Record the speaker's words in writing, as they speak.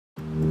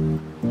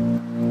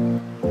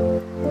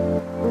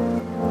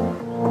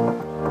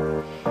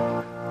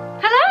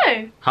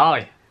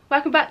Hi.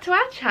 Welcome back to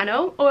our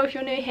channel, or if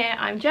you're new here,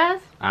 I'm Jazz.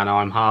 And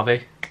I'm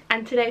Harvey.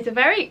 And today's a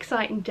very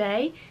exciting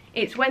day.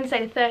 It's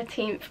Wednesday the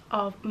 13th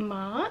of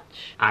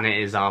March. And it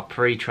is our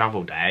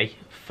pre-travel day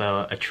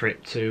for a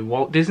trip to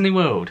Walt Disney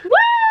World. Woo!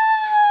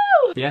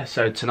 Yeah,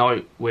 so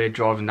tonight we're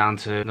driving down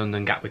to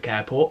London Gatwick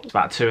Airport. It's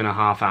about a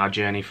 2.5 hour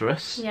journey for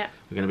us. Yeah.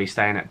 We're going to be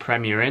staying at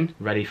Premier Inn,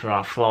 ready for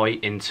our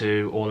flight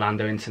into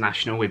Orlando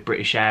International with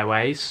British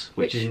Airways,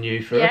 which is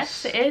new for us.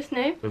 Yes, it is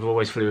new. We've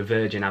always flew with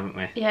Virgin, haven't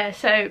we? Yeah,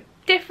 so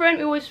different.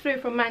 We always flew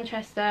from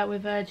Manchester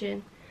with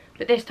Virgin,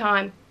 but this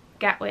time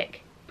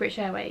Gatwick, British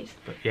Airways.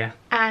 But yeah.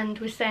 And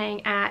we're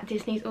staying at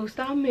Disney's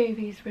All-Star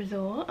Movies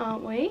Resort,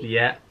 aren't we?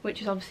 Yeah.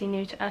 Which is obviously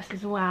new to us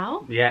as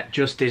well. Yeah,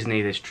 just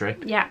Disney this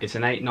trip. Yeah. It's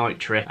an 8-night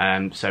trip,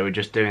 so we're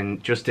just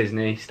doing just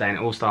Disney, staying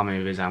at All-Star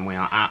Movies, and we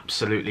are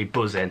absolutely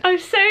buzzing. I'm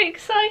so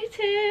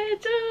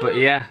excited! But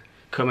yeah,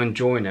 come and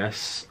join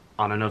us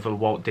on another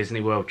Walt Disney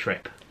World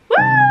trip.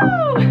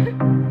 Woo!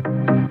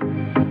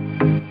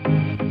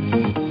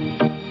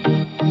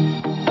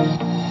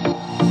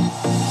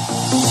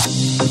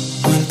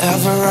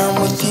 Whenever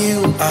I'm with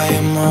you, I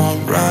am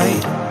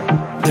alright.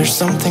 There's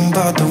something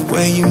about the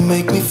way you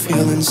make me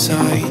feel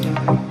inside.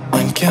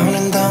 I'm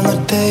counting down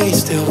the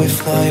days till we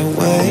fly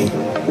away,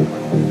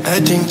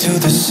 heading to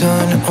the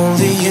sun,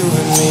 only you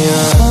and me.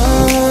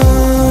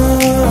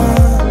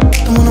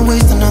 Don't wanna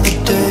waste another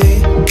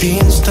day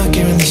being stuck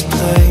here in this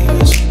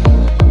place.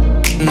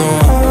 No,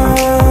 I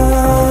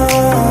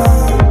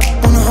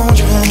wanna hold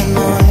your hand in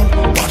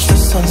mine, watch the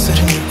sunset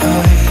in your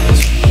eyes.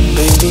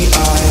 Baby, I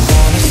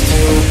want us to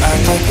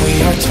act like we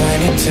are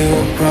 22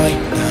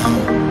 right now.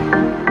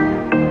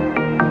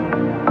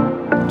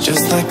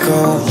 Just let go,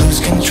 lose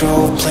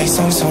control, play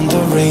songs on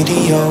the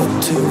radio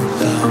too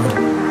loud.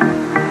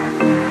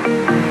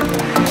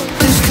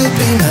 This could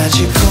be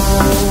magical.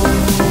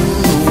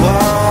 Whoa,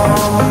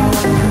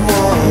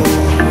 whoa.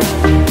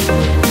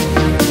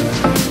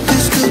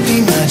 This could be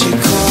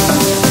magical.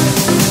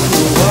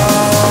 Whoa,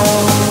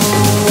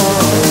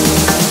 whoa.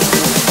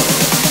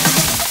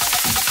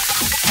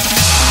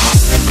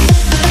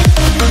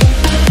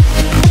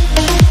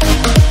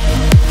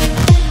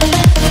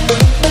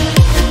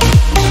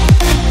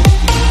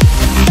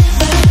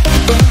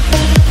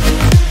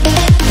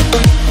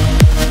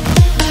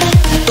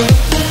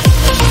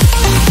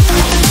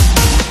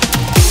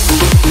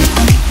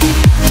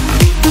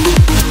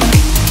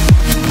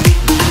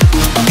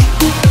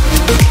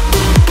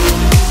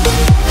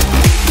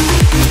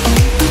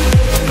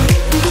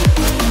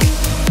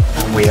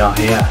 We are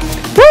here.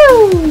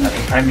 Woo! At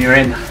the Premier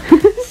Inn.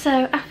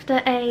 So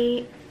after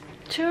a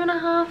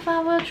 2.5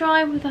 hour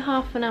drive with a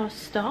half an hour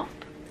stop,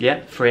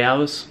 Yeah, 3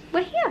 hours.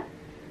 we're here.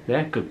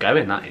 Yeah, good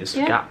going that is,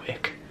 Yeah.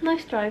 Gatwick.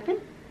 Nice driving.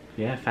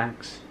 Yeah,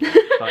 thanks.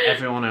 Like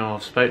everyone who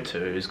I've spoke to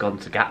who's gone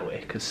to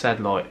Gatwick has said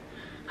like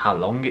how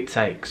long it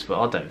takes, but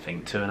I don't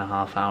think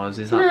 2.5 hours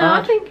is that No,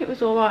 bad. I think it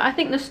was alright. I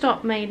think the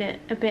stop made it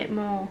a bit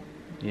more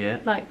Yeah.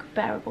 like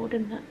bearable,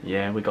 didn't it?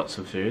 Yeah, we got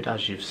some food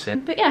as you've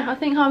seen. But yeah, I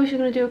think Harvey's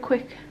going to do a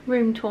quick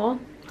room tour.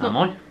 Am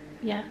I?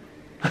 Yeah.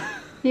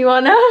 You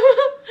are now?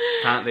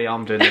 Apparently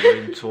I'm doing a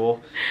room tour.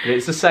 But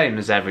it's the same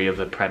as every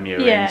other Premier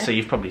Yeah. Inn, so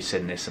you've probably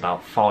seen this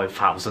about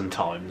 5,000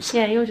 times.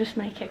 Yeah, you'll just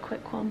make it a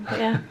quick one. But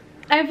yeah.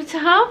 Over to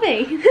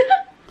Harvey.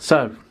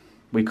 So,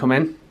 we come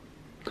in.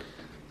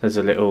 There's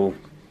a little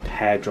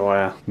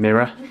hairdryer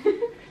mirror.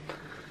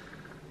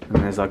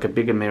 And there's like a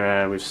bigger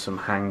mirror with some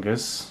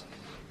hangers.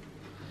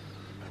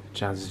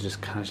 Jazz is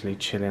just casually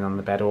chilling on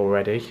the bed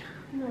already.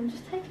 No, I'm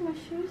just taking my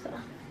shoes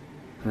off.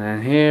 And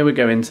then here we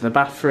go into the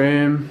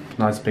bathroom.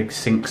 Nice big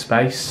sink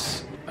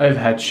space.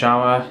 Overhead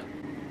shower.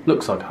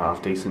 Looks like a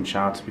half decent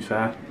shower to be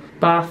fair.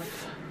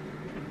 Bath.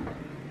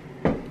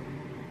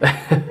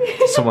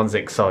 Someone's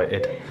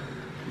excited.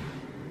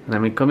 And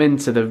then we come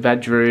into the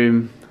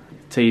bedroom.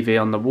 TV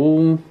on the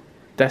wall.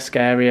 Desk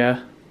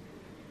area.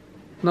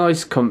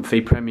 Nice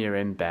comfy Premier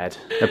Inn bed.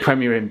 The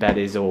Premier Inn bed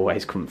is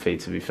always comfy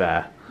to be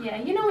fair.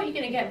 Yeah, you know what you're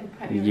going to get with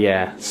Premier Inn.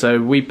 Yeah,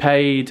 so we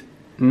paid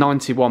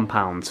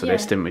 £91 for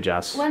this, didn't we,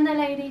 Jazz? When the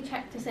lady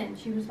checked us in,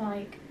 she was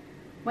like,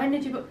 when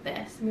did you book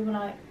this? And we were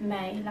like,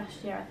 May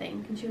last year, I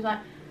think. And she was like,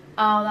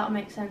 oh, that'll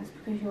make sense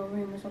because your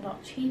room was a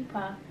lot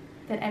cheaper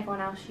than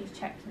everyone else she's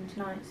checked in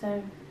tonight.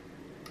 So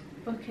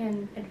book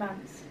in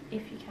advance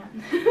if you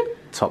can.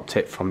 Top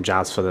tip from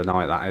Jazz for the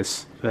night, that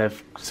is.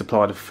 They've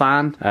supplied a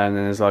fan and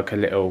then there's like a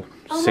little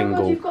single my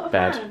God, you've got a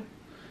bed. fan.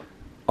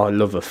 I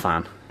love a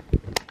fan.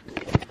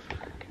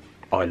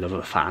 I love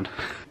a fan.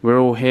 We're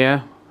all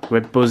here.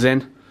 We're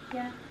buzzing.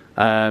 Yeah.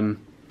 But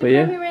The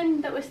yeah. Premier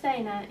Inn that we're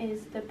staying at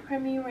is the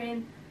Premier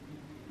Inn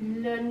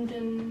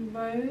London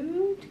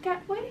Road,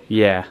 Gatwick?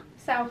 Yeah,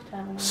 South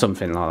Terminal.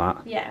 something like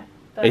that. Yeah.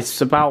 But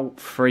It's about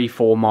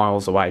 3-4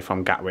 miles away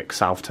from Gatwick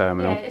South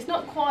Terminal. yeah, it's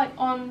not quite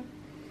on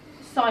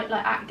site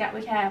like at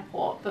Gatwick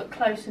Airport, but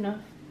close enough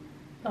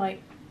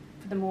like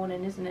for the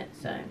morning, isn't it?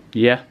 So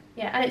Yeah.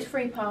 yeah, and it's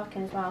free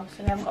parking as well,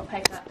 so we haven't got to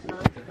pay for that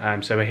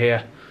tonight. So we're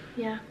here.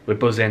 Yeah. We're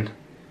buzzing.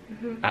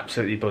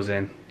 Absolutely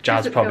buzzing. Jazz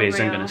Doesn't probably feel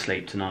isn't real. going to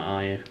sleep tonight,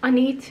 are you? I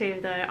need to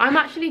though. I'm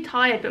actually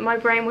tired, but my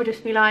brain will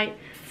just be like,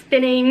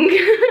 spinning.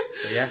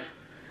 But yeah,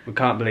 we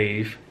can't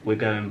believe we're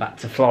going back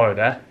to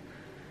Florida.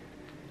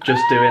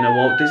 Just doing a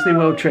Walt Disney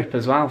World trip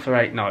as well for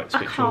 8 nights,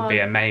 which will be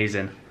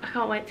amazing. I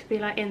can't wait to be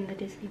like in the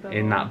Disney bubble.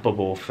 In that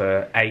bubble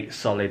for 8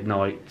 solid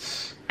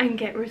nights. And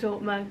get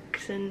resort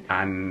mugs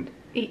and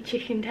eat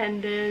chicken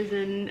tenders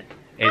and...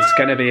 It's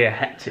going to be a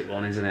hectic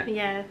one, isn't it?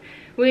 Yeah.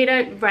 We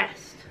don't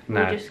rest.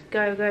 No. We just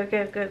go, go,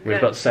 go, go, go. We've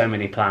got so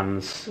many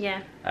plans.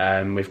 Yeah.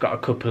 We've got a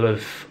couple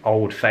of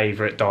old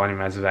favourite dining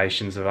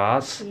reservations of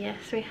ours. Yes,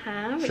 we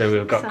have. So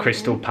we've got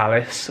Crystal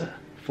Palace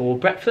for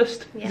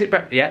breakfast. Yeah. Is it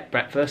yeah,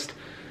 breakfast.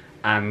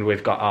 And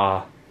we've got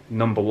our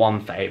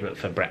 #1 favourite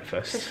for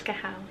breakfast. Tusker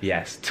House.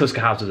 Yes, Tusker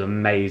House was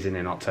amazing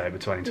in October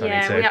 2022.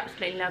 Yeah, we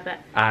absolutely love it.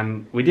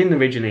 And we didn't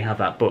originally have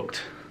that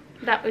booked.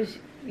 That was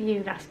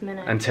you last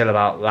minute. Until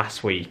about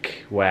last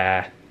week,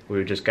 where we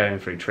were just going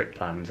through trip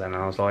plans, and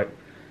I was like,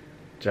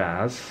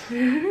 Jazz,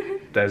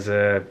 there's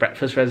a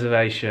breakfast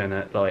reservation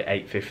at like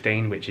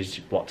 8:15, which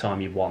is what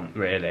time you want,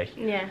 really.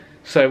 Yeah.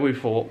 So we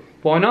thought,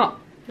 why not?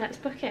 Let's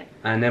book it.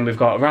 And then we've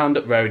got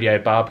Roundup Rodeo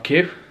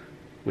Barbecue,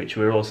 which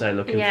we're also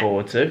looking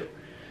forward to.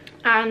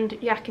 And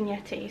Yak and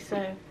Yeti,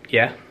 so...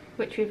 Yeah.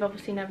 Which we've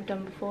obviously never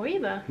done before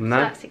either. No.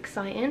 So that's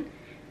exciting.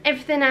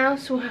 Everything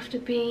else will have to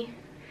be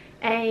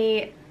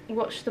a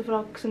watch the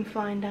vlogs and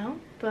find out,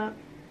 but...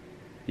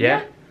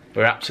 Yeah,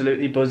 we're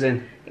absolutely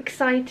buzzing.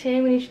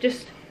 Exciting. We need to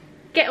just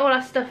get all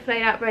our stuff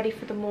laid out ready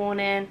for the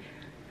morning,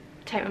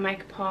 take my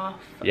makeup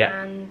off,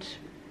 and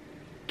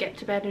get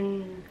to bed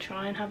and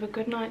try and have a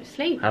good night's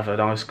sleep. Have a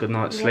nice good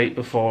night's sleep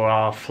before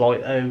our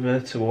flight over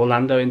to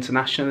Orlando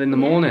International in the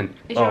morning.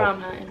 Is your arm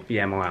hurting?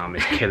 Yeah, my arm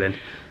is killing.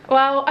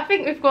 Well, I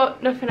think we've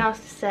got nothing else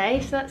to say,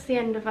 so that's the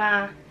end of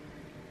our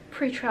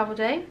pre-travel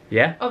day.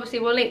 Yeah. Obviously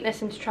we'll link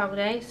this into travel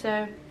day,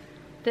 so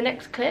the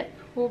next clip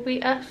will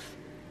be us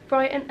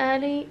bright and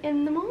early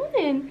in the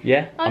morning.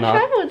 Yeah. On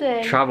travel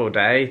day. Travel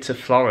day to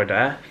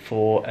Florida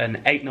for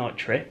an 8-night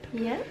trip.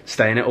 Yeah.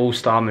 Staying at All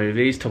Star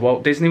Movies to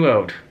Walt Disney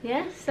World.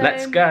 Yeah, so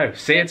let's go.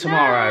 See you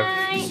tomorrow.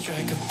 I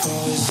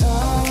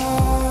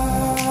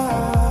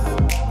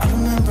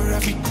remember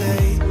every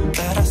day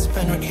that I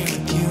spent right here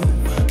with you.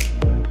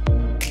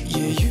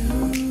 Yeah,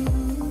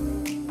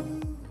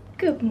 you.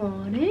 Good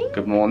morning.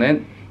 Good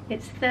morning.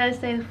 It's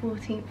Thursday the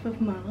 14th of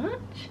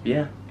March.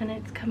 Yeah. And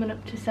it's coming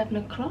up to 7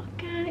 o'clock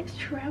and it's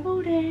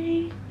travel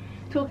day.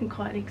 Talking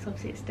quietly because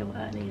obviously it's still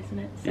early, isn't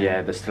it? So.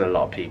 Yeah, there's still a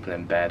lot of people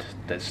in bed.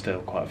 There's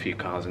still quite a few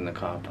cars in the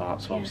car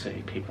park, so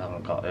obviously people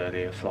haven't got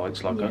earlier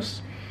flights like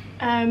us.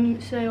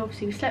 So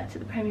obviously we slept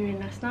at the Premier Inn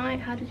last night.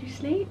 How did you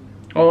sleep?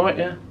 Alright,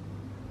 yeah.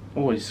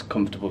 Always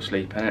comfortable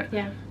sleep, innit?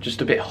 Yeah. Just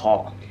a bit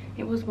hot.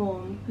 It was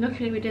warm.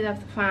 Luckily we did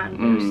have the fan,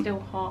 but it was still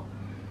hot.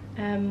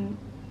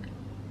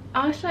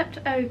 I slept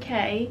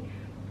okay.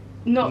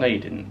 No, you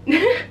didn't.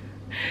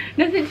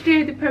 Nothing to do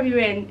with the Premier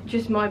Inn,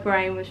 just my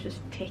brain was just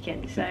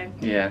ticking, so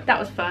yeah, that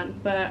was fun,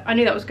 but I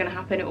knew that was going to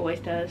happen, it always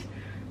does.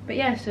 But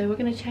yeah, so we're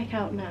going to check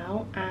out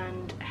now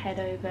and head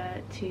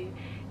over to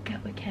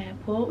Gatwick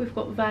Airport. We've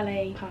got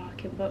valet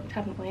parking booked,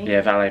 haven't we? Yeah,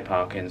 valet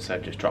parking, so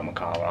just drop my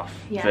car off,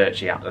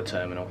 virtually at the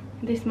terminal.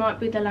 This might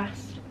be the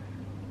last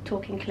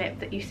talking clip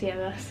that you see of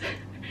us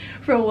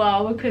for a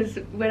while because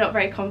we're not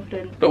very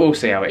confident. But we'll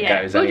see how it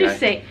goes anyway. We'll just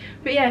see.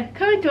 But yeah,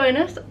 come and join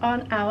us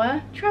on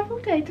our travel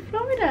day to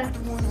Florida.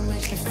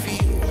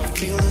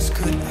 Feel as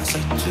good as I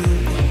do.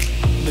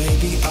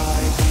 Baby, I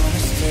wanna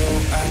still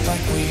act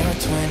like we are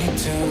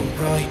 22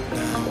 right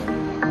now.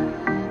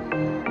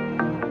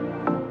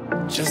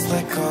 Just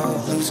let go,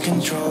 lose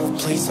control,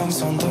 play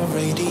songs on the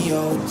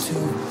radio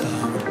too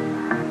loud.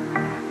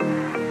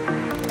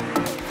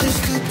 This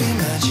could be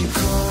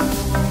magical.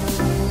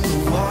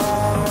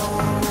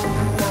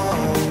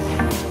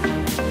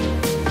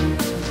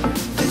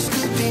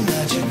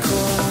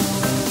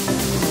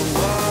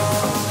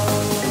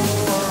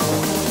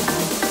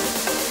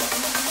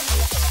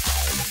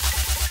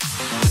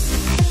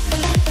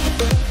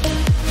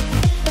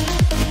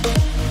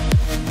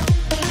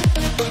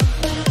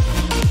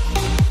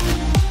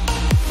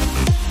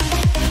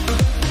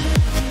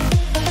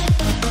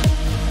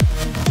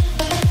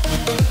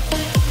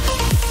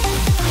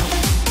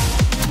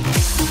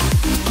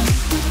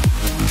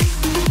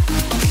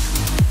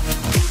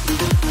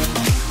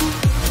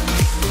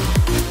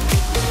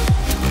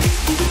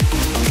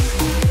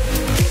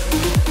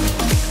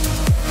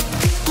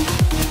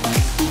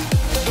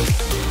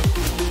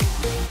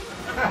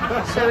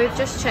 So we've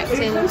just checked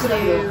into the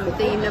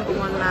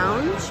 #1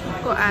 lounge,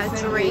 got our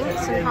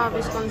drinks, and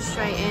Harvey's gone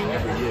straight in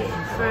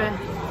for,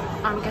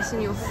 I'm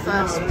guessing, your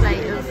first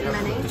plate of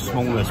many. The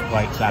smallest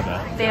plates ever.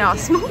 They are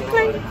small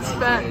plates,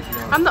 but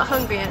I'm not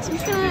hungry yet, so I'm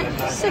just going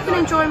to sit and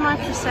enjoy my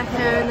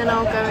Prosecco, and then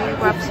I'll go and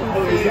grab some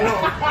food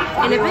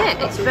in a bit.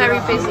 It's very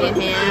busy in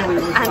here,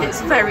 and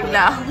it's very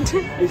loud.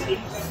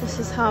 This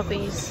is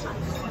Harvey's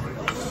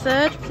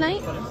third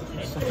plate.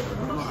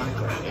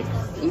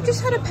 You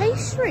just had a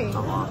pastry.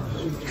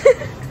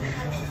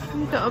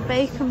 You've got a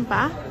bacon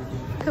bath,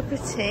 cup of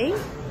tea,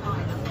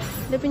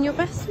 living your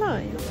best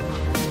life.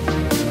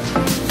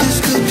 This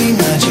could be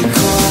magical.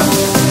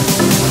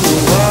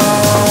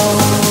 Whoa,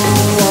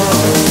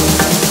 whoa.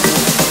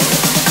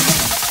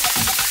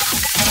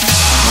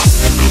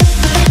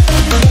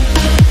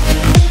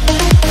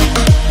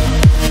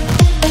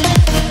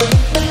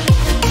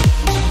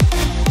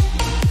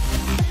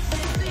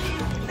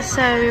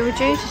 So we were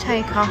due to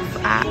take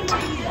off at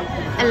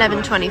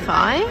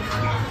 11:25.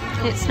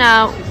 It's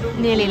now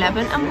nearly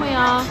 11 and we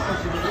are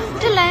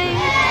delayed.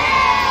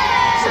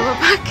 So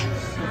we're back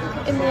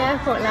in the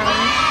airport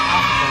lounge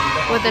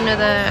with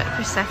another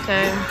Prosecco.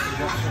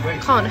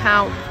 Can't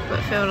help but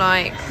feel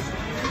like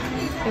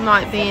we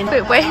might be in a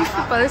bit wavy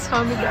by the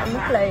time we get on the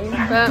plane,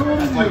 but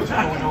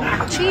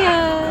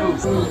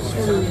cheers!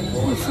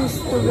 This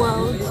is the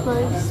world's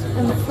most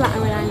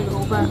unflattering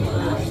angle, but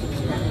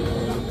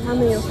how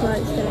many of your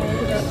flights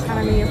delayed? How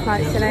many of your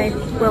flights delayed?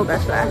 Will go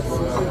first.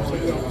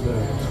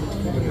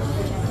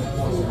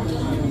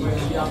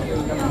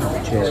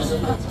 Cheers.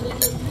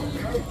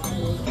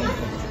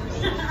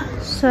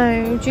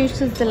 So, due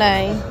to the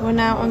delay, we're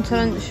now on to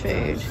lunch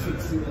food.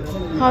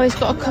 Harvey's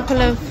got a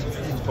couple of...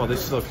 Well,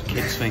 this is like a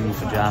kid's thing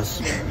for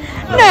Jazz.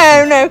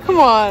 No, come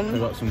on. I've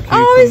got some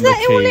oh, is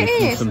that all it and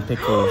is? some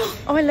pickles.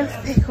 Oh, I love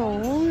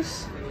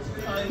pickles.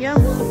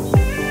 Yum.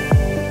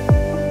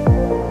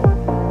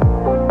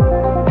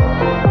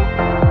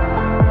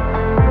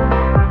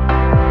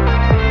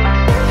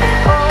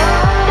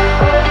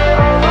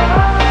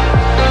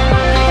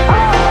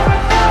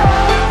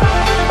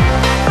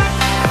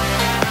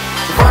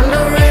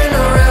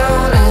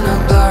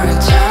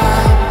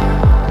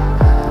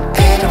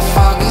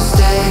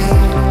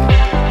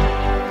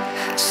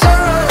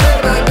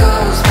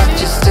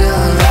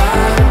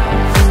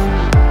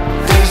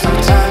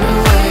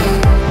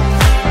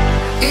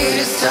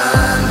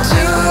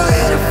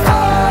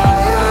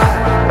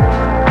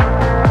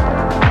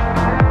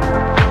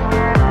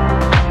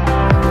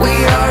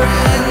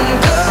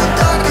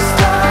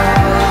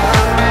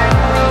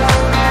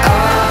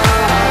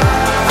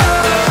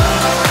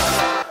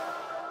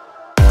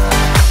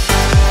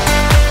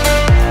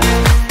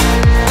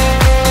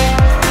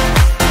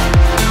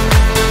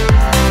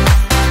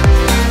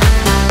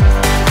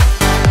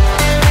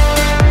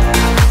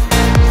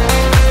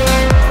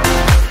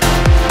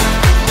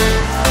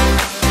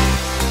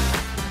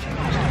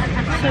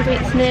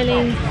 It's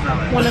nearly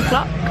 1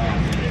 o'clock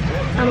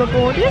and we're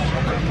boarded.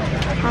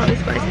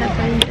 Harvey's got his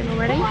headphones in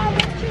already. And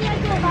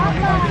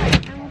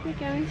we'll be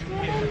going to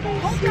Orlando.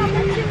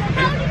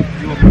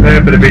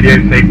 Prepare for the video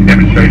safety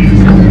demonstration.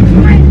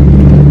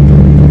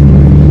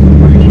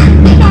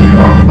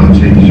 Oh,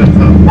 Archie, shut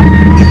up.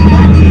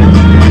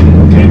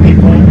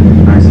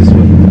 Nice this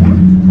one.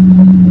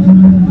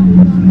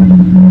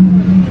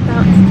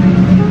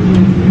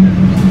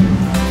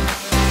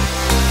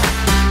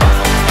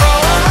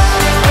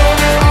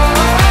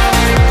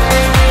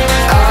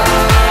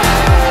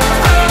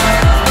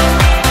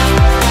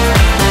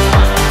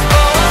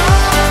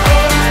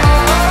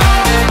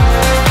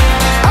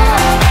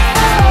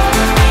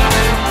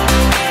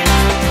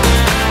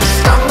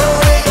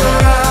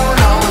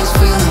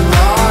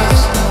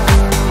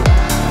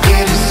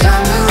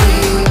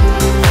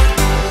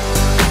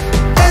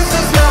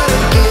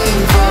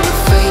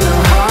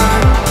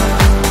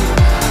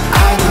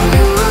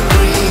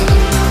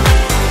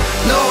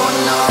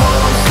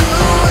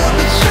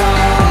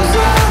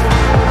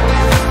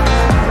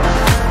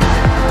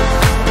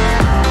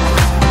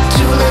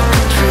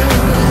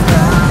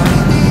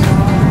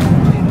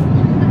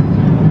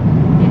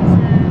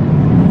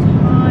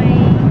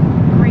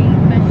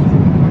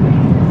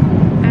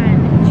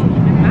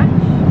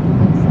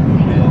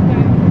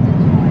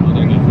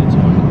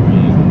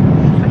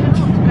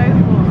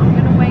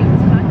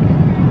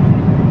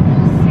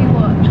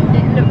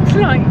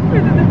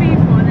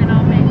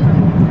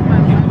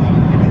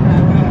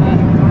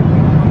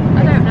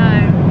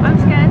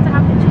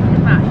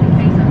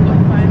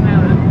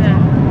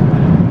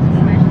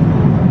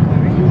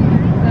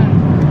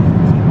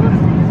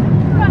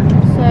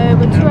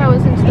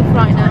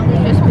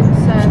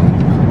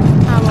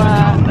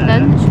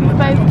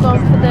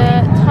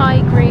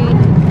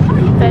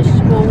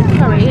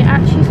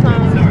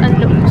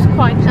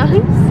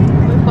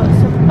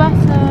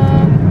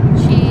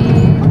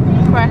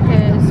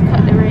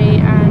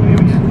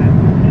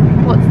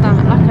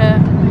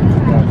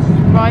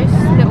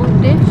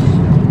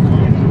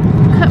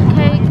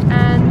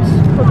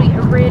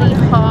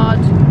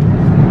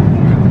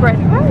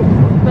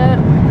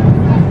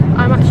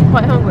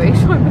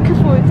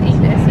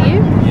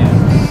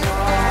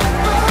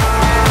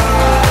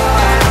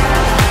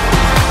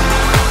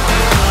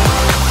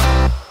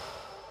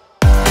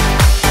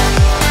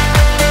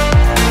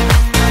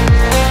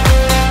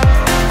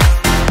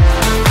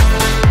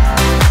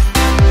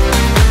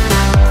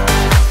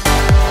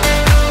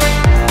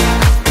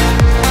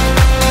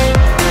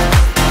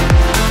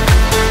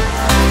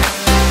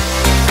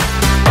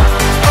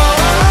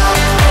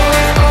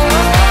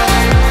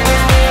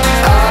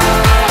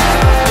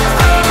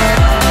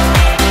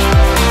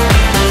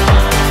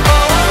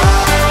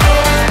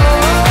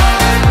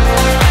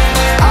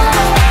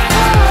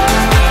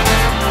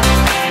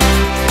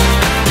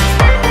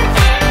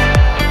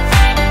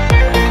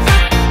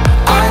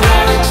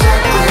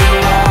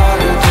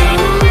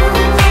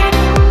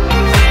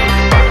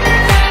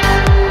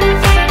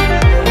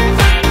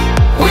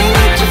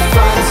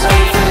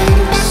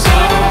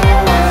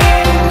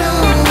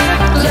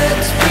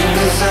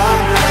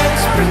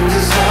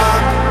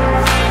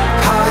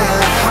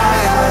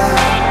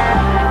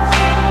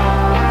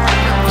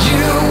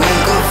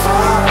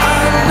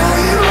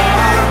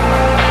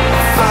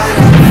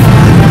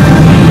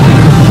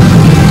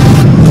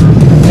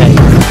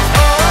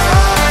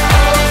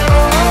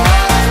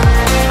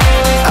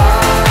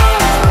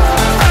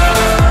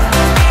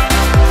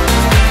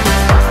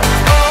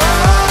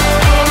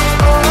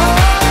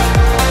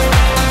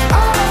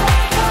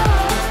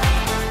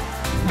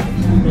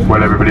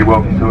 Well, everybody,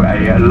 welcome to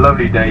a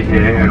lovely day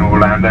here in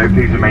Orlando.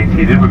 Please remain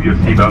seated with your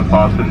seatbelts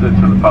fastened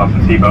until the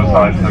fasten seatbelt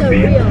signs have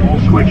been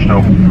switched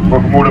off. Well,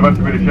 from all of us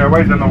at British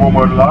Airways and the One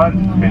World Alliance,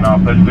 it's been our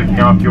pleasure looking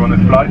after you on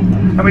this flight,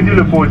 and we do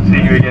look forward to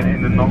seeing you again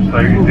in the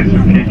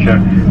not-so-distant future.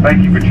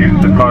 Thank you for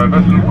choosing to fly with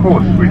us, and of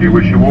course, we do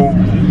wish you all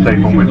a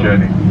safe onward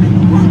journey.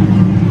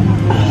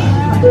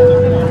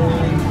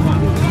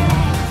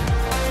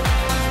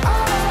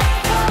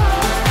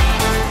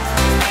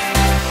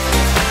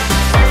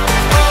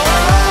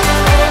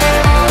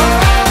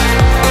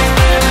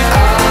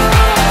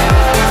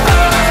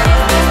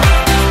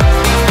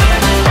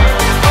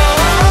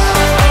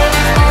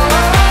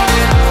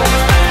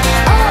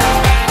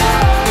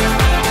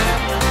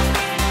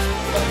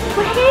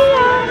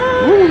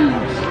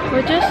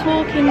 We're just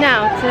walking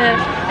now to,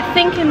 I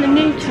think in the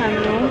new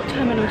terminal,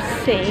 Terminal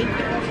C.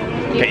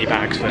 Get your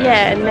bags first.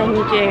 Yeah, and then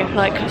you do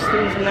like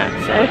customs and that,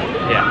 so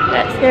yeah.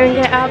 Let's go and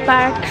get our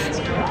bags,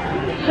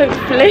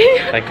 hopefully.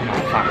 They come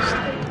out fast.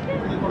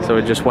 So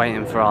we're just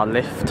waiting for our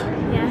lift.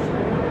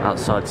 Yeah.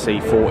 Outside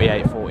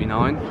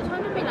C4849. What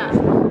time did we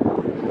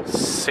land?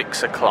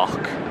 6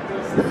 o'clock.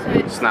 So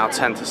It's now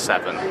 10 to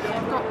 7. We've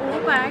got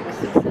all bags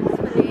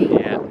successfully.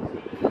 Yeah.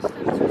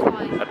 Customs was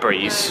like A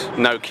breeze.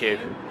 No queue.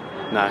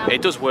 No.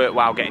 It does work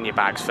well getting your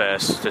bags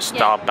first.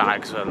 Just our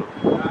bags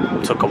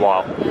took a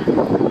while. Yeah.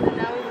 And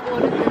now we've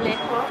ordered the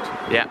lift.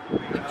 Yeah.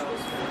 Which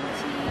was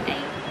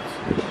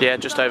 48. Yeah,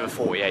 just over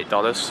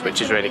 $48, which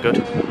is really good.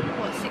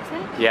 What, 6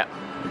 minutes? Yeah.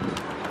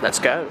 Let's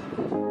go.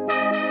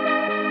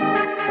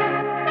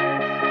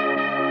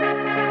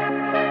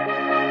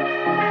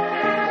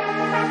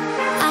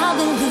 I've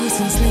been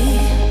losing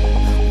sleep,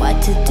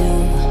 what to do?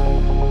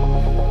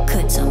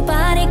 Could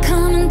somebody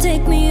come and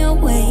take me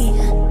away?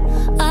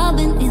 I've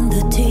been in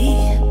the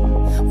deep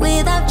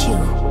without you,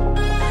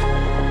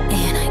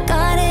 and I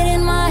got it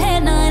in my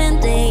head night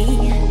and day.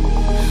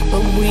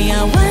 But we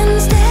are one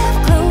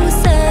step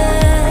closer.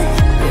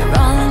 We're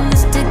all in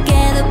this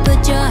together.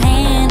 Put your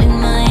hand in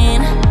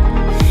mine.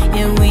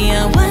 Yeah, we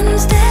are one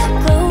step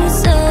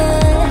closer.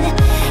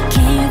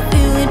 Can you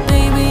feel it,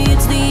 baby?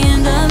 It's the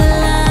end of the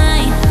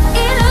line.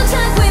 It looks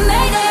like we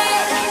made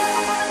it.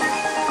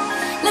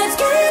 Let's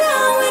get it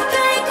on. We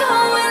got it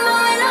going,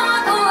 moving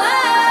on the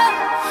world.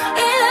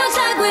 It looks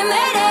like we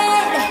made it.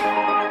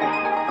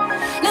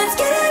 Let's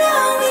get it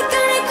on. We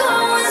got it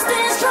going,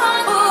 stand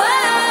strong.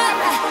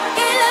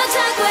 It looks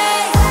like we.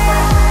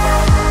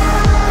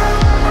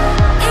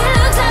 It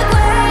looks like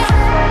we.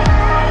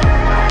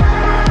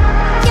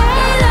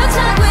 Yeah, it looks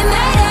like we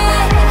made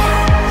it.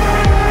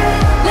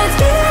 Let's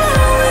get it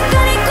on. We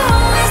got it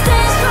going,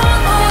 stand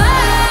strong.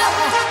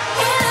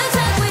 It looks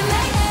like we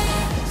made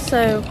it.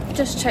 So,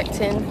 just checked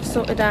in,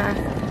 sorted our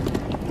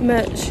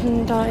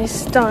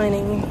merchandise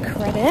dining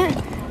credit.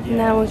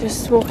 Now we're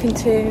just walking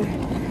to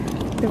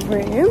the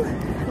room.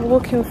 We're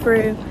walking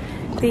through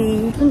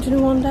the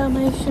 101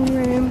 Dalmatian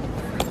room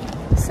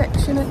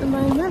section at the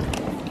moment,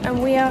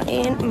 and we are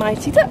in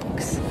Mighty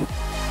Ducks.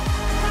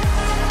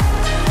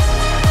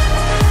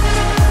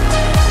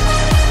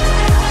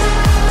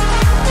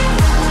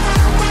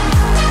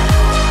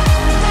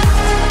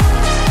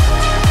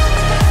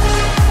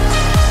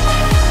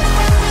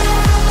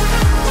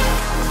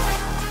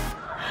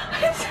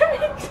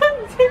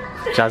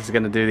 Jazz is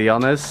going to do the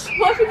honours.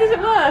 What if it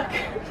doesn't work?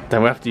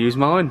 Then we have to use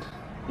mine.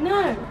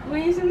 No, we're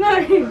using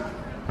mine.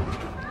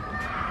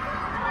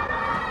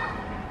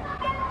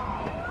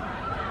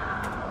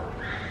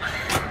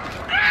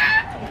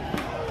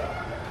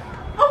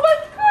 Oh my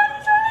god,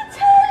 it's on the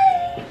telly!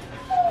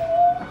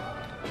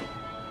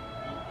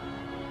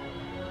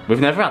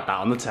 We've never had that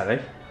on the telly.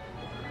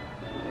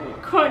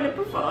 Kind of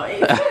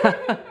provide.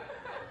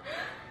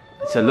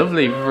 It's a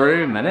lovely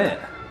room, isn't it?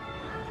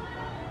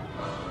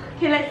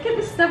 Okay, let's get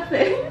the stuff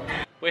in.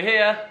 We're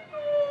here.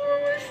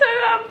 So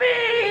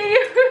happy!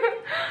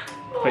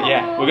 But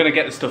yeah, we're going to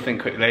get the stuff in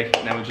quickly,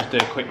 and then we'll just do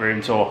a quick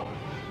room tour.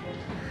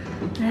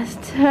 Let's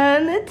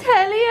turn the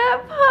telly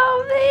up,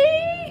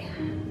 Harvey!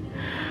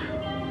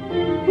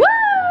 Woo!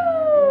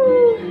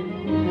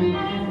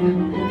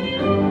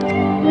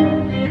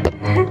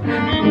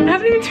 I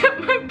haven't even took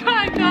my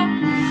bag off.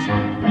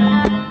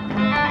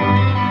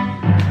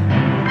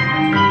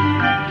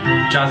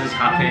 Jazz is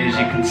happy, as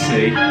you can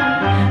see.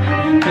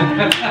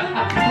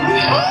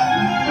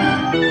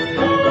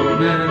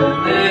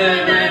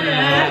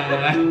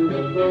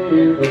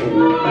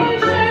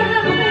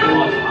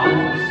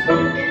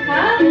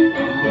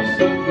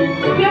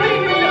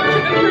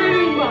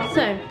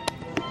 So,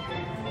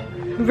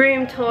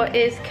 room tour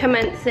is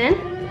commencing.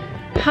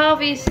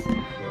 Harvey's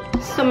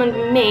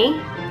summoned me.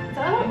 Is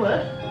that a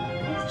word?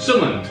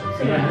 Summoned.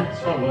 Yeah,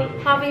 it's not word.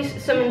 Harvey's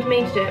summoned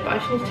me to do it, but I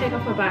just need to take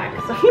off my bag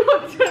because I've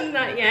not done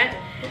that yet.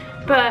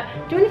 But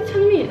do I need to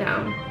turn the music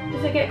down?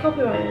 Does it get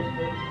copyrighted?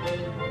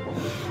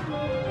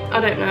 I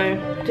don't know.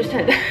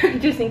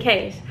 Just in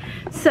case.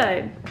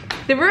 So,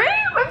 the room.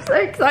 I'm so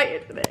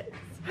excited for this.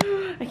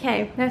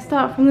 Okay, let's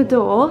start from the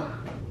door.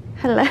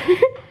 Hello.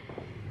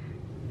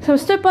 So I'm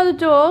stood by the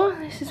door.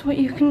 This is what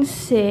you can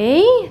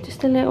see.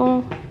 Just a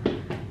little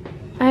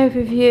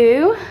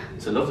overview.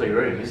 It's a lovely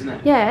room, isn't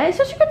it? Yeah, it's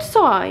such a good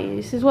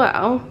size as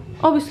well.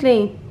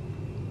 Obviously,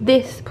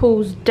 this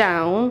pulls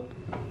down.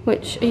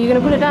 Which, are you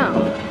going to pull it down?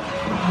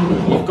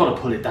 You've got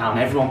to pull it down.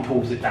 Everyone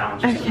pulls it down.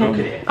 Just look at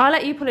it. I'll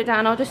let you pull it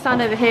down. I'll just stand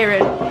over here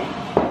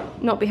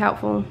and not be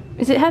helpful.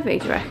 Is it heavy,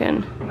 do you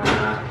reckon?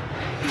 Nah.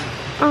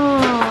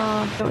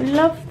 Oh, I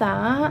love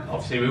that.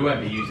 Obviously, we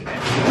won't be using it.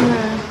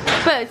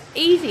 No. But it's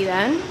easy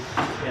then.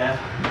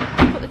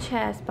 Yeah. Put the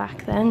chairs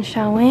back then,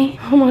 shall we?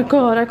 Oh my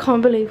god, I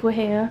can't believe we're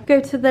here. Go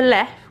to the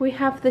left. We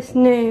have this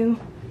new...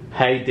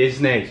 Hey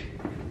Disney,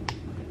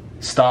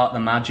 start the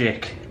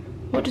magic.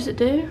 What does it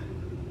do?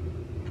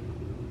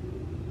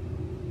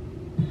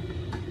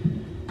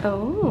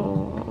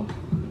 Oh.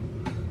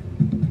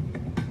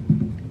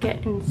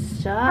 Getting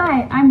started.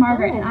 Hi, I'm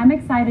Margaret, and I'm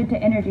excited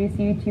to introduce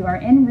you to our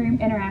in-room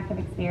interactive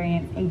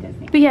experience, Hey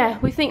Disney. But yeah,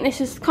 we think this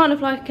is kind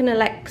of like an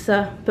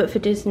Alexa, but for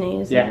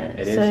Disney, isn't it?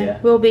 Yeah, it is, so yeah.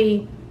 We'll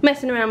be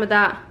messing around with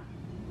that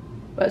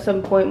at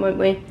some point, won't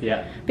we?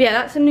 Yeah. But yeah,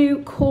 that's a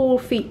new cool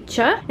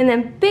feature. And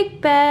then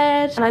big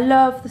bed, and I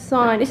love the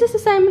sign. Is this the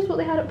same as what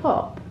they had at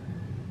Pop?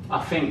 I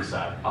think so.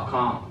 I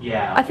can't,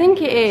 yeah. I think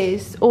it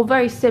is, or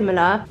very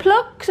similar.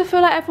 Plugs, I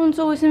feel like everyone's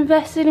always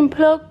invested in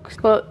plugs.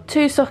 Got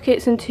 2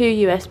 sockets and 2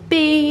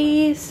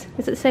 USBs. Is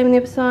it the same on the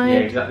other side? Yeah,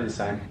 exactly the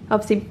same.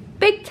 Obviously,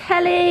 big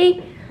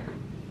telly,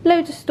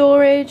 loads of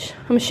storage.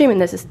 I'm assuming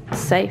there's a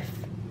safe.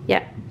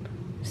 Yeah,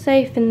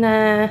 safe in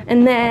there.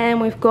 And then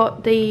we've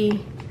got the,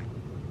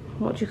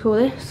 what do you call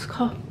this?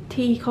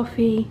 Tea,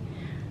 coffee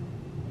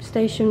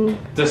station.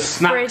 The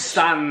snack fridge.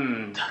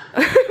 stand.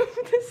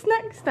 The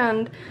snack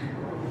stand.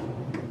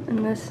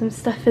 And there's some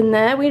stuff in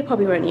there. We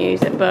probably won't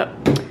use it, but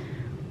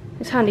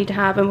it's handy to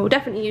have, and we'll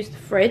definitely use the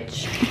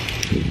fridge.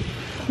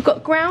 We've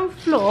got ground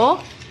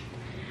floor,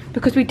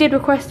 because we did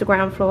request a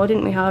ground floor,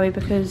 didn't we, Harvey?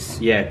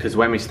 Because... Yeah, because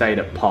when we stayed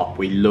at Pop,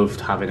 we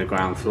loved having a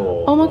ground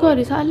floor. Oh my god,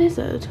 is that a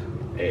lizard?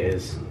 It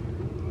is.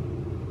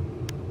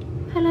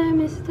 Hello,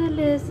 Mr.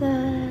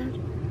 Lizard.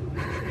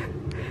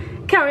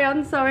 Carry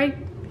on, sorry.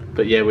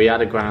 But yeah, we had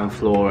a ground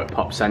floor at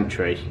Pop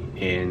Century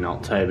in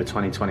October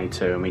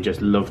 2022, and we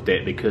just loved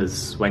it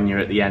because when you're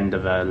at the end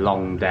of a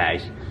long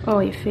day, oh,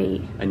 your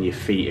feet, and your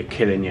feet are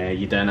killing you,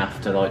 you don't have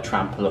to like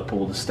trample up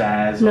all the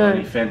stairs no. or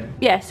anything.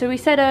 Yeah, so we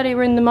said earlier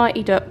we're in the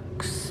Mighty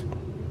Ducks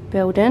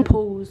building.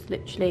 Pool's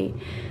literally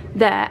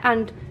there,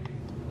 and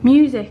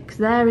music's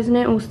there, isn't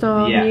it?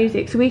 All-star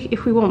music. So we,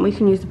 if we want, we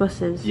can use the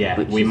buses. Yeah,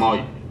 we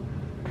might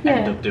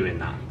end up doing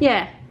that.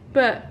 Yeah,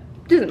 but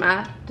doesn't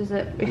matter, does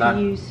it? If No.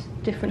 you use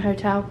different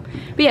hotel.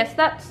 But yes,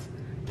 that's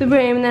the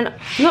room, and then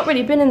I've not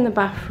really been in the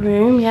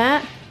bathroom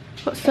yet.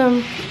 Got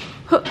some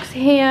hooks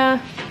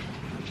here,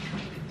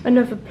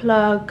 another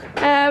plug.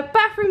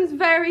 Bathroom's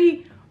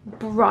very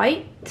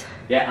bright.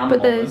 Yeah,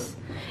 but there's,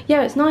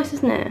 yeah, it's nice,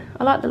 isn't it?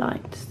 I like the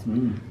lights.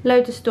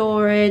 Loads of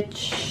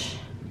storage.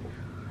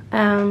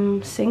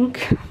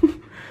 Sink.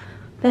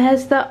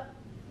 There's the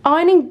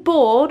ironing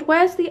board.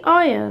 Where's the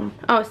iron?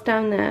 Oh, it's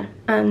down there.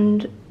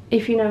 And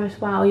if you know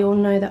as well, you'll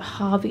know that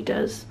Harvey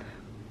does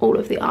all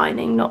of the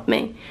ironing, not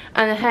me.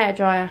 And a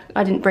hairdryer,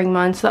 I didn't bring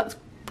mine, so that's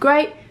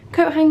great.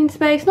 Coat hanging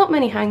space, not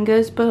many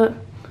hangers, but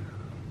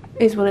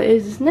is what it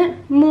is, isn't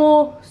it?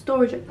 More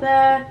storage up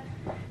there.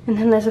 And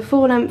then there's a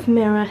full-length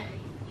mirror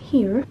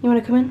here. You want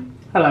to come in?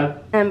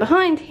 Hello. And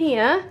behind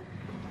here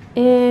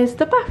is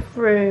the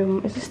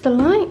bathroom. Is this the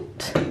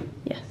light?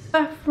 Yes.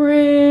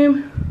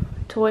 Bathroom,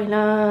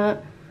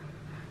 toilet,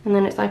 and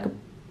then it's like a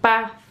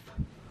bath,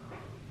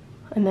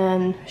 and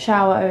then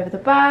shower over the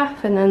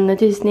bath, and then the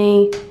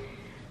Disney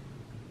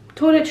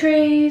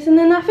toiletries, and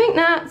then I think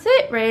that's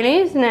it really,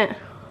 isn't it?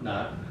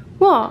 No.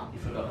 What? You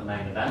forgot the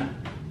main event.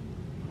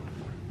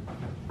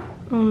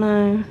 Oh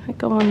no,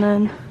 go on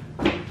then.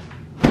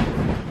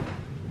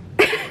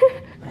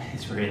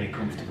 It's really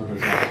comfortable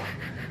as well.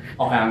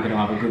 I am going to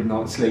have a good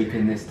night's sleep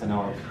in this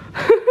tonight.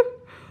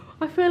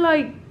 I feel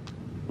like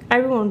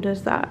everyone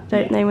does that,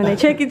 don't they, when they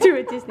check into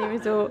a Disney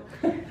resort.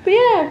 But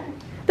yeah,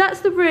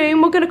 that's the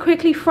room. We're going to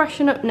quickly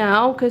freshen up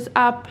now, because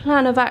our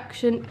plan of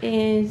action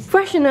is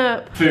freshen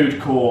up. Food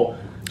court,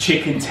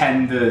 chicken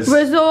tenders.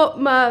 Resort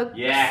mug.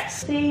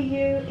 Yes. See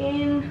you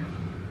in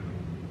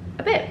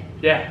a bit.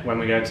 Yeah, when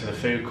we go to the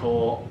food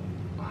court,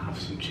 I'll have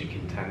some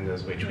chicken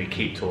tenders, which we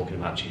keep talking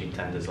about chicken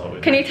tenders.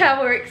 Like Can you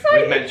tell we're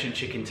excited? We've mentioned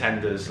chicken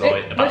tenders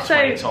like about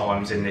 20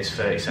 times in this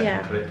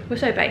 30-second clip. We're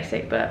so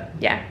basic, but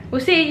yeah.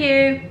 We'll see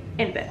you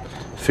in a bit.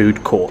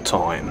 Food court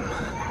time.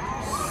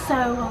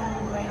 So hungry.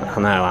 I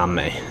know, and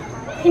me.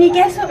 Can you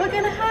guess what we're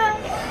gonna have?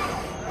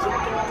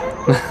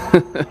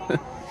 Chicken tenders.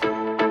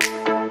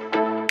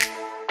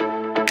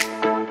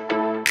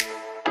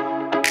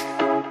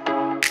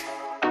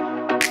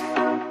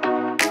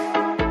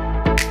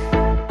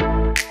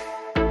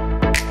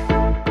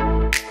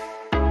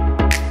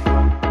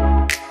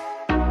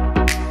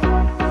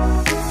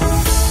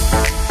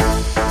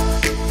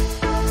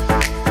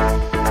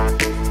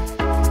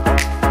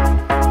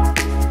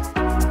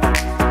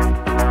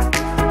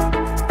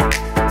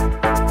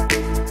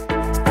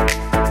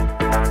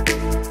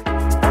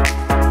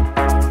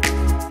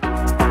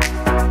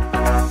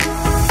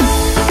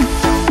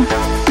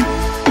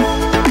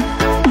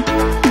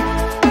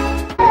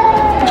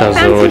 Jazz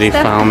has already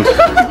found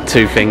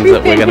 2 things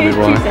that we're going to be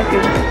buying. 2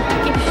 seconds.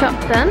 Gift shop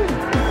done.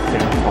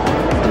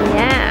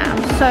 Yeah,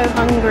 I'm so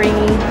hungry.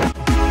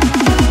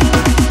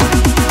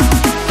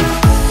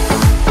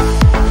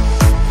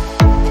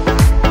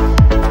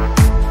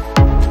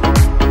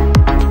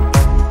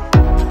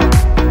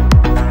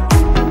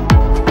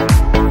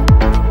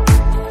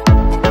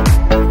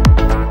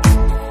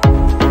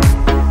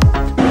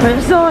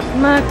 Resort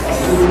mugs.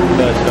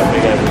 First up we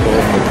go resort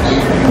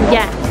mugs.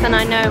 Yes, and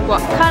I know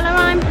what colour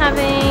I'm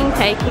having.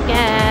 Take a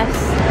guess.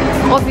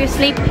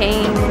 Obviously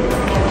pink.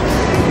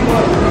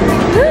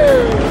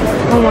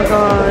 Oh my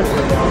god.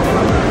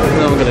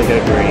 Now I'm gonna go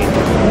green.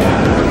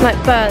 Like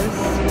Buzz.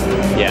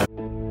 Yeah.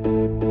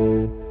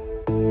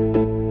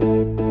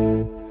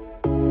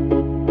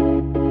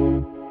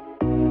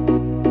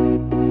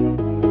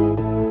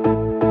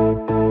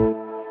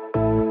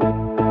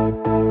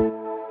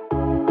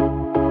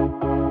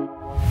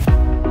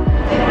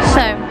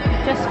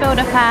 Filled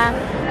up our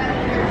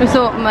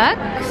resort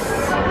mugs.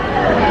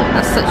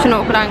 That's such an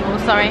awkward angle,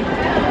 sorry.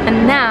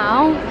 And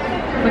now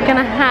we're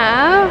gonna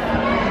have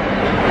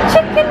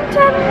chicken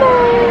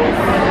tenders.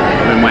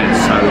 I've been waiting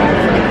so long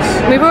for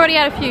this. We've already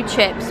had a few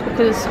chips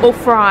because, or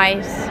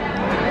fries.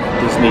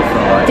 Disney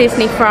fries.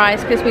 Disney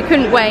fries because we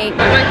couldn't wait. Right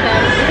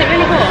then, is it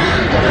really hot?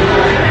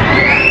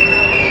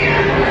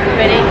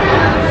 Ready?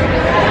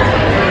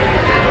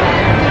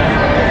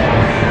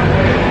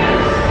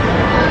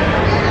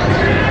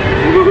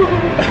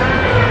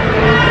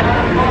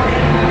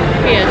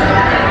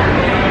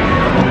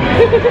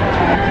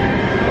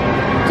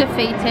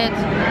 Defeated.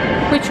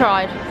 We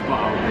tried.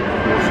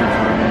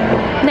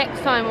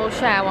 Next time we'll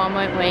share one,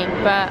 won't we?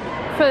 But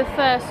for the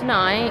first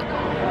night,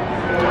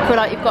 I feel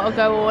like you've got to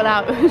go all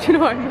out. Do you know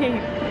what I mean?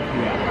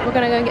 Yeah. We're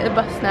gonna go and get the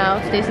bus now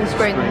to Disney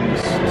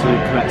Springs. To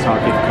collect our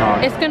gift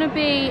card. It's gonna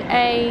be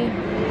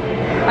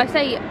I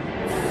say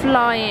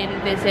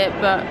fly-in visit,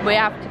 but we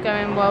have to go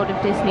in World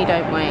of Disney,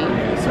 don't we?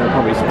 Yeah, so we'll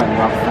probably spend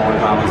about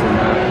 5 hours in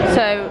there.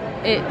 So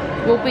it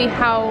will be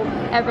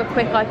however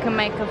quick I can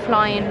make a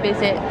fly-in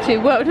visit to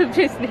World of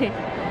Disney.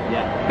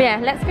 Yeah. But yeah,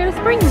 let's go to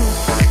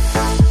Springs.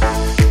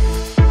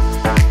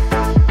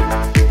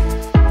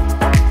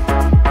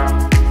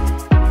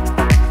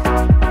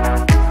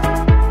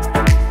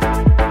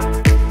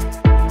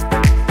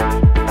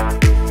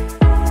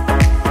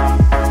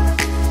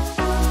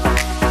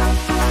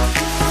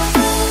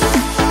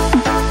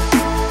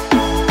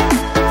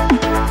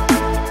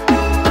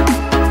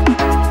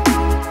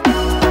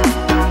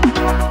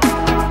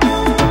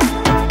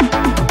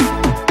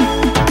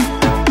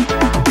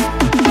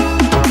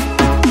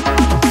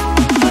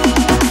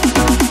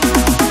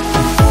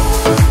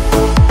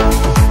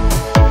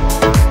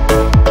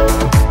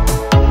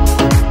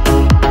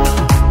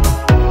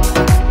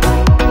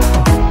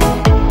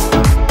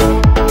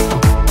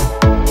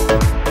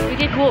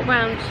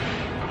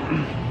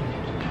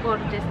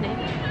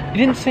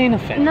 You didn't see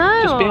anything?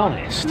 No. Just be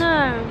honest.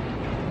 No.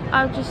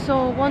 I just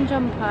saw one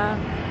jumper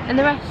and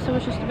the rest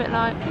was just a bit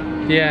like...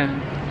 Yeah.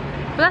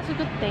 But that's a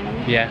good thing.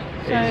 Yeah,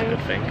 it so, is a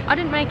good thing. I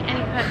didn't make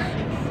any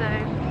purchases, so...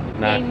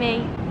 No. Yay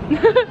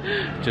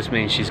me. Just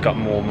means she's got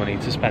more money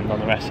to spend on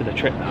the rest of the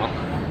trip now.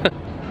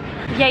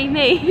 Yay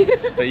me.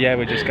 But yeah,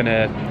 we're just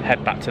gonna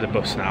head back to the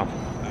bus now.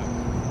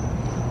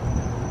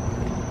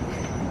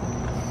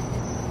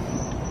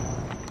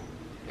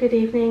 Good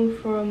evening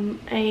from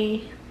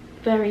a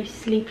very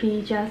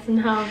sleepy Jazz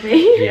and Harvey.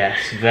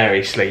 Yes,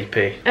 very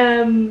sleepy.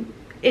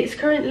 It's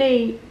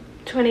currently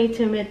 20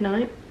 to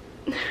midnight.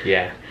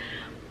 Yeah.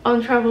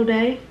 On travel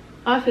day.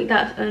 I think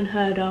that's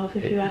unheard of,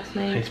 if you ask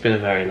me. It's been a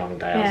very long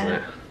day, hasn't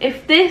it?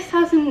 If this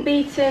hasn't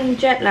beaten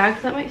jet lag,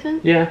 does that make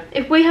sense? Yeah.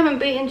 If we haven't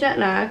beaten jet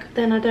lag,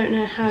 then I don't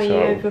know how you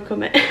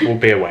overcome it. We'll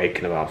be awake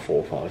in about 4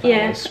 or 5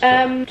 hours.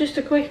 Yeah. Just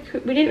a quick,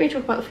 we didn't really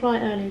talk about the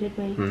flight earlier, did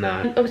we?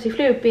 No. Obviously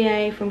flew with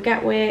BA from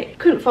Gatwick.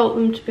 Couldn't fault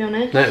them, to be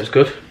honest. No, it was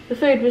good. The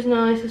food was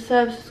nice, the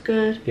service was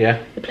good.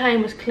 Yeah. The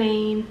plane was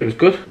clean. It was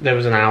good. There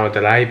was an hour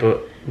delay,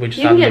 but we just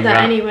you can get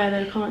that anywhere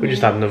though, can't you? We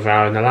just had another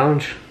hour in the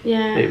lounge.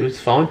 Yeah. It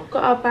was fine.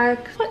 Got our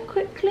bags quite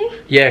quickly.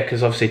 Yeah,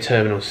 because obviously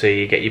Terminal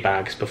C, you get your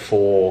bags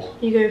before...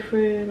 You go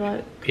through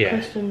like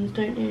customs,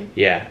 don't you?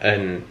 Yeah,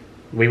 and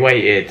we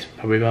waited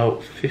probably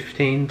about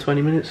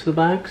 15-20 minutes for the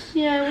bags.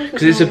 Yeah, it wasn't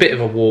because it's a bit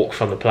of a walk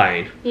from the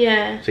plane.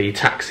 Yeah. So you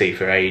taxi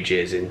for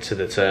ages into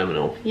the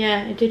terminal.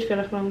 Yeah, it did feel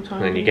like a long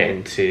time. And you get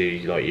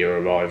into like your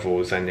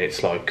arrivals and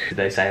it's like,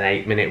 they say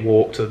an 8-minute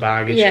walk to the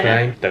baggage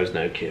claim. There was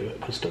no queue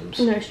at customs.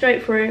 No,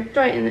 straight through,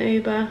 straight in the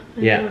Uber.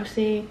 And yeah.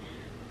 Obviously,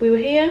 we were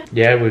here.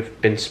 Yeah, we've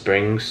been to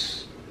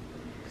Springs.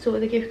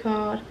 Sorted the gift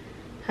card,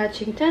 had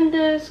chicken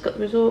tenders, got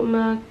the resort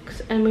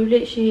mugs, and we've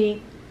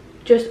literally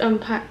just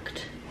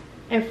unpacked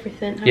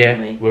everything,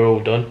 haven't we? We're all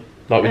done.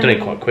 Like, we've done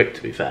it quite quick,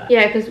 to be fair.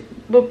 Yeah, because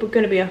we're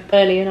going to be up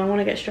early and I want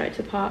to get straight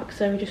to the park,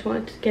 so we just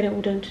wanted to get it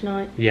all done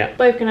tonight. Yeah.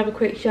 Both can have a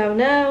quick shower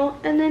now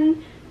and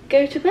then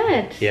go to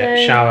bed. Yeah,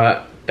 so...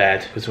 shower,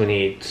 bed, because we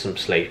need some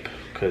sleep,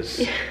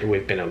 because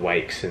we've been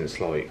awake since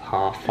like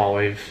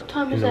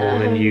 5:30 in the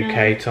morning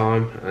UK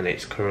time, and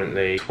it's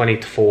currently 20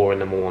 to 4 in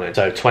the morning,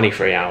 so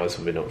 23 hours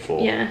we've been up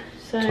for. Yeah,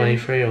 So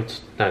 23 or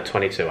no,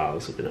 22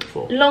 hours have been up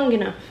for. Long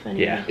enough,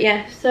 anyway. Yeah.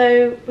 Yeah,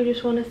 so we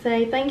just want to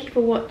say thank you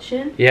for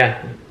watching.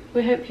 Yeah.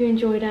 We hope you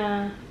enjoyed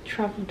our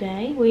travel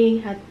day. We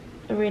had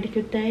a really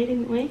good day,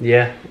 didn't we?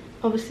 Yeah.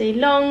 Obviously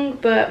long,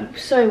 but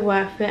so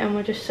worth it, and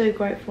we're just so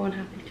grateful and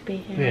happy to be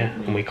here. Yeah,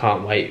 and we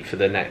can't wait for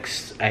the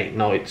next 8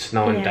 nights,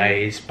 9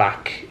 days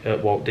back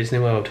at Walt Disney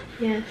World.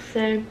 Yeah,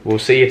 so we'll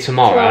see you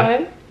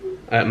tomorrow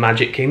at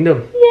Magic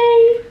Kingdom.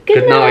 Yay!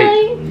 Good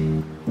night.